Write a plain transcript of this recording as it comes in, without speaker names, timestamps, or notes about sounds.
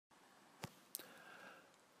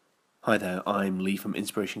Hi there, I'm Lee from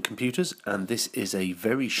Inspiration Computers, and this is a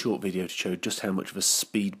very short video to show just how much of a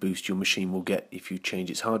speed boost your machine will get if you change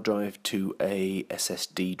its hard drive to a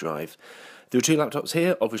SSD drive. There are two laptops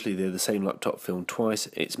here. Obviously they're the same laptop filmed twice.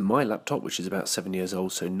 It's my laptop, which is about 7 years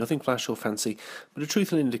old, so nothing flash or fancy, but a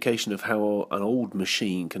truthful indication of how an old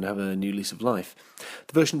machine can have a new lease of life.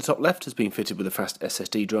 The version on the top left has been fitted with a fast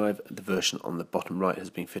SSD drive. The version on the bottom right has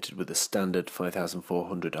been fitted with a standard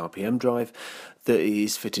 5400 RPM drive that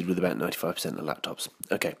is fitted with about 95% of laptops.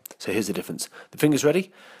 Okay, so here's the difference. The finger's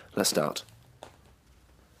ready. Let's start.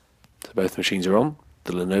 So both machines are on.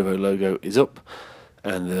 The Lenovo logo is up,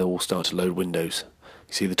 and they'll all start to load Windows.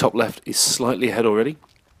 You see the top left is slightly ahead already.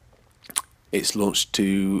 It's launched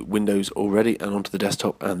to Windows already and onto the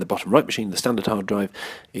desktop, and the bottom right machine, the standard hard drive,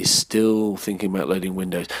 is still thinking about loading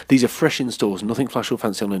Windows. These are fresh installs, nothing flash or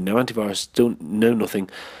fancy on them, no antivirus, still no nothing,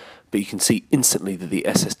 but you can see instantly that the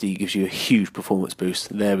SSD gives you a huge performance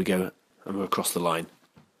boost. There we go, and we're across the line.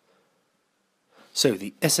 So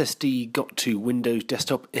the SSD got to Windows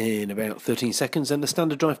Desktop in about 13 seconds, and the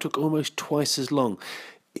standard drive took almost twice as long.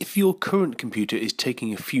 If your current computer is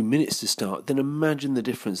taking a few minutes to start, then imagine the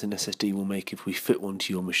difference an SSD will make if we fit one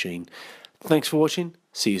to your machine. Thanks for watching,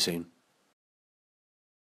 see you soon.